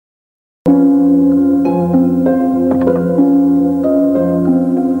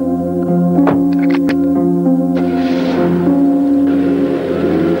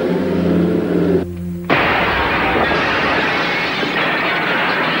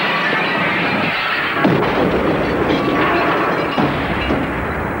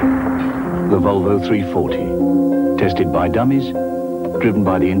Volvo 340. Tested by dummies, driven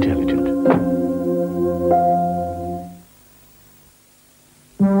by the intelligent.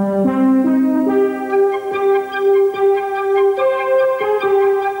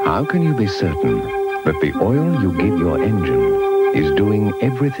 How can you be certain that the oil you give your engine is doing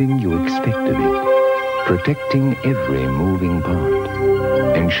everything you expect of it, protecting every moving part,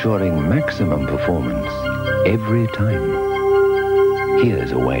 ensuring maximum performance every time?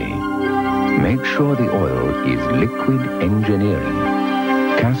 Here's a way. Make sure the oil is liquid engineering.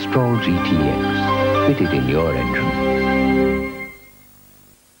 Castrol GTX, fitted in your engine.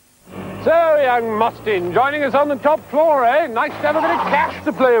 So, young Mustin, joining us on the top floor, eh? Nice to have a bit of cash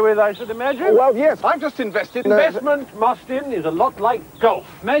to play with, I should imagine. Well, yes, I've just invested in... Investment, Mustin, is a lot like golf.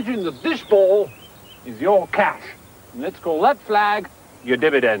 Imagine that this ball is your cash. And let's call that flag your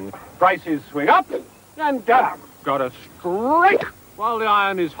dividend. Prices swing up and down. Got a straight while the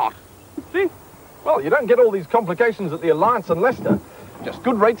iron is hot. See? Well, you don't get all these complications at the Alliance and Leicester. Just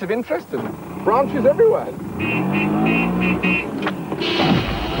good rates of interest and branches everywhere.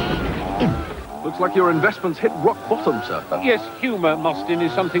 Looks like your investments hit rock bottom, sir. Yes, humour, Mustin,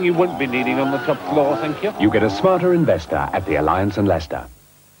 is something you won't be needing on the top floor, thank you. You get a smarter investor at the Alliance and Leicester.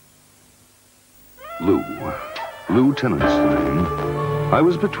 Lou Tennant's the name. I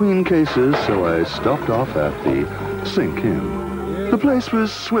was between cases, so I stopped off at the Sink Inn. The place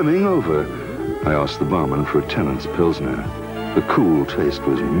was swimming over. I asked the barman for a Tennant's Pilsner. The cool taste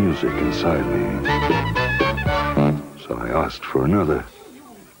was music inside me. So I asked for another.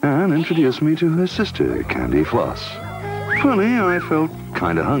 Anne introduced me to her sister, Candy Floss. Funny, I felt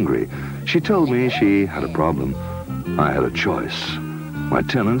kinda hungry. She told me she had a problem. I had a choice. My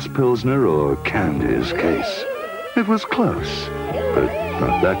Tennant's Pilsner or Candy's case. It was close, but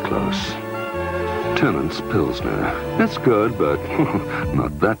not that close. Tennant's Pilsner. It's good, but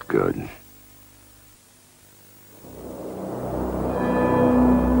not that good.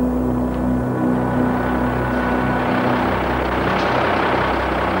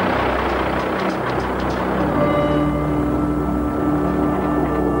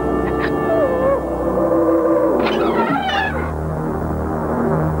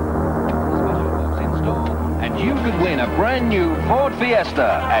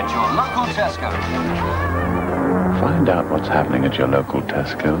 At your local Tesco. Find out what's happening at your local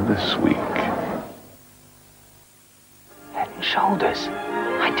Tesco this week. Head and Shoulders.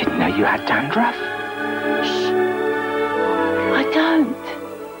 I didn't know you had dandruff. Shh. I don't.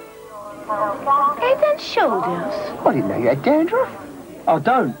 Head and Shoulders. I didn't know you had dandruff. I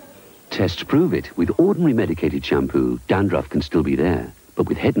don't. Tests prove it. With ordinary medicated shampoo, dandruff can still be there. But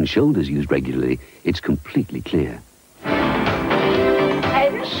with Head and Shoulders used regularly, it's completely clear.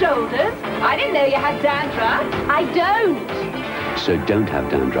 Shoulders. I didn't know you had dandruff. I don't. So don't have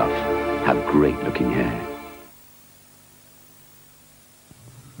dandruff. Have great-looking hair.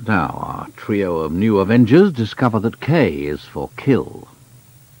 Now, our trio of new Avengers discover that K is for kill.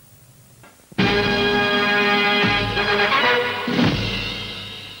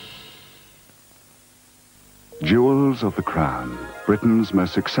 Jewels of the Crown, Britain's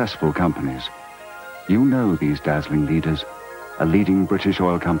most successful companies. You know these dazzling leaders. A leading British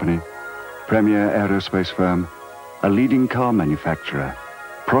oil company, premier aerospace firm, a leading car manufacturer,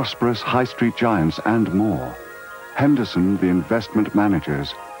 prosperous high street giants, and more. Henderson, the investment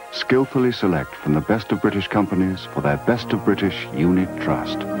managers, skillfully select from the best of British companies for their best of British unit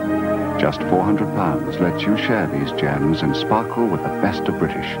trust. Just £400 lets you share these gems and sparkle with the best of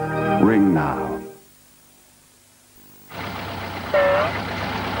British. Ring now.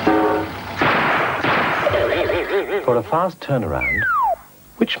 For a fast turnaround,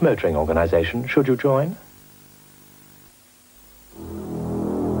 which motoring organisation should you join?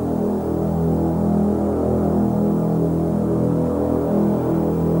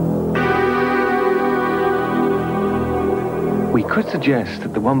 We could suggest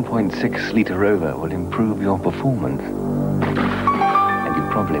that the 1.6 litre Rover will improve your performance. And you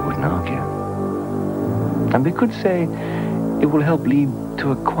probably wouldn't argue. And we could say it will help lead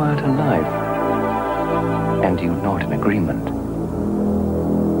to a quieter life. And you're not in agreement.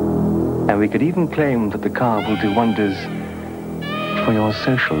 And we could even claim that the car will do wonders for your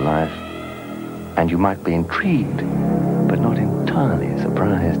social life. And you might be intrigued, but not entirely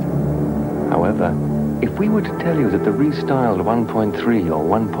surprised. However, if we were to tell you that the restyled 1.3 or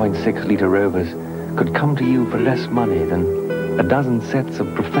 1.6 litre Rovers could come to you for less money than a dozen sets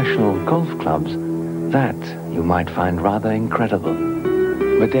of professional golf clubs, that you might find rather incredible.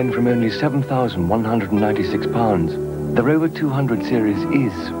 But then from only £7,196, the Rover 200 series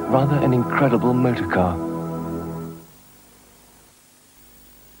is rather an incredible motor car.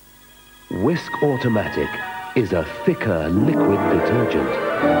 Whisk Automatic is a thicker liquid detergent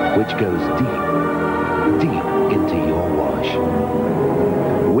which goes deep into your wash.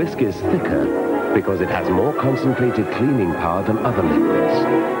 Whisk is thicker because it has more concentrated cleaning power than other liquids,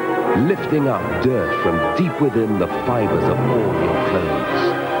 lifting up dirt from deep within the fibers of all your clothes.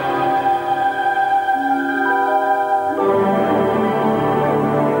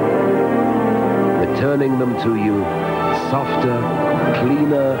 Returning them to you softer,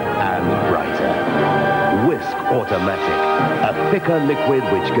 cleaner, and brighter. Whisk Automatic, a thicker liquid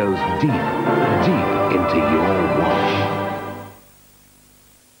which goes deep into your wash.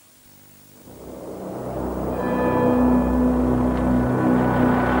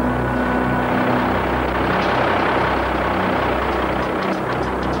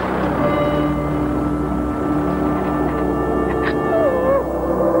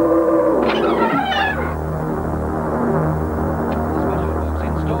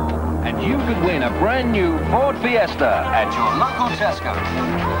 At your local Tesco.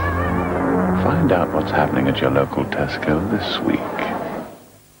 Find out what's happening at your local Tesco this week.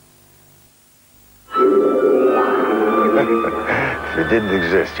 If it didn't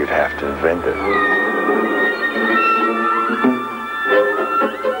exist, you'd have to invent it.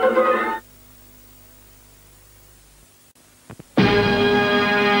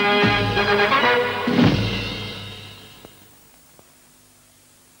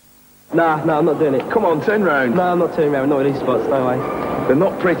 No, I'm not doing it. Come on, turn round. No, I'm not turning round. Not with these spots, no way. They're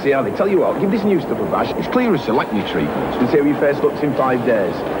not pretty, are they? Tell you what, give this new stuff a bash. It's clear as acne treatment. We'll see how your face looks in 5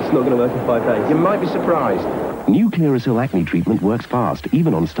 days. It's not going to work in 5 days. You might be surprised. New Clearasil acne treatment works fast,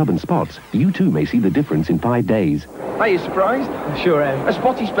 even on stubborn spots. You too may see the difference in 5 days. Are you surprised? I sure am. A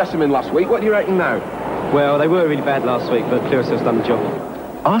spotty specimen last week. What do you reckon now? Well, they were really bad last week, but Clearasil's done the job.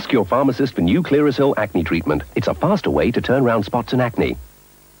 Ask your pharmacist for new Clearasil acne treatment. It's a faster way to turn round spots and acne.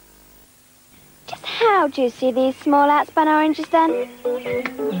 Just how juicy are these small outspun oranges then?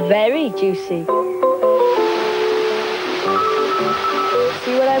 Very juicy.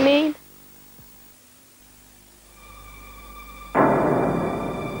 See what I mean?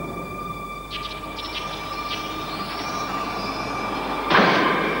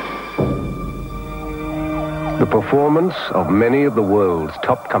 The performance of many of the world's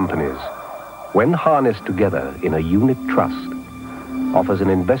top companies, when harnessed together in a unit trust, offers an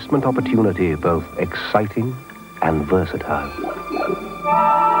investment opportunity both exciting and versatile.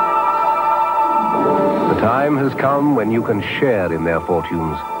 The time has come when you can share in their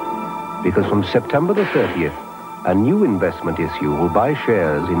fortunes, because from September the 30th, a new investment issue will buy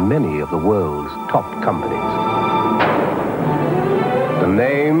shares in many of the world's top companies. The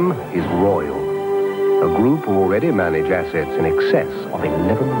name is Royal, a group who already manage assets in excess of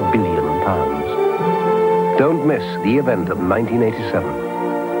 £11 billion. Don't miss the event of 1987.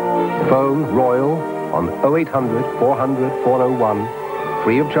 Phone Royal on 0800 400 401,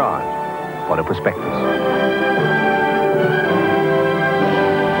 free of charge, for a prospectus.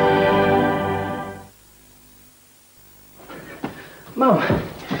 Mum,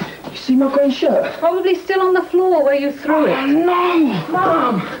 you see my grey shirt? Probably still on the floor where you threw it. Oh, no!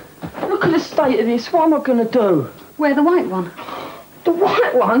 Mum! Look at the state of this. What am I going to do? Wear the white one. The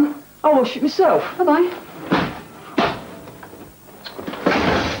white one? I'll wash it myself. Bye-bye.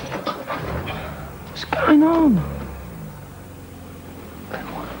 What's going on?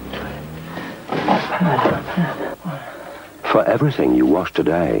 For everything you wash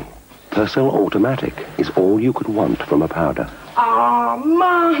today, Persil Automatic is all you could want from a powder. Ah,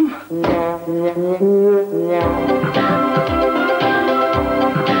 Mum!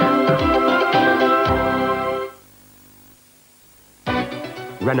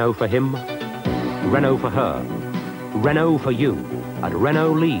 Renault for him, Renault for her, Renault for you at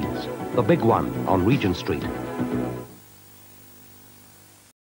Renault Leeds, the big one on Regent Street.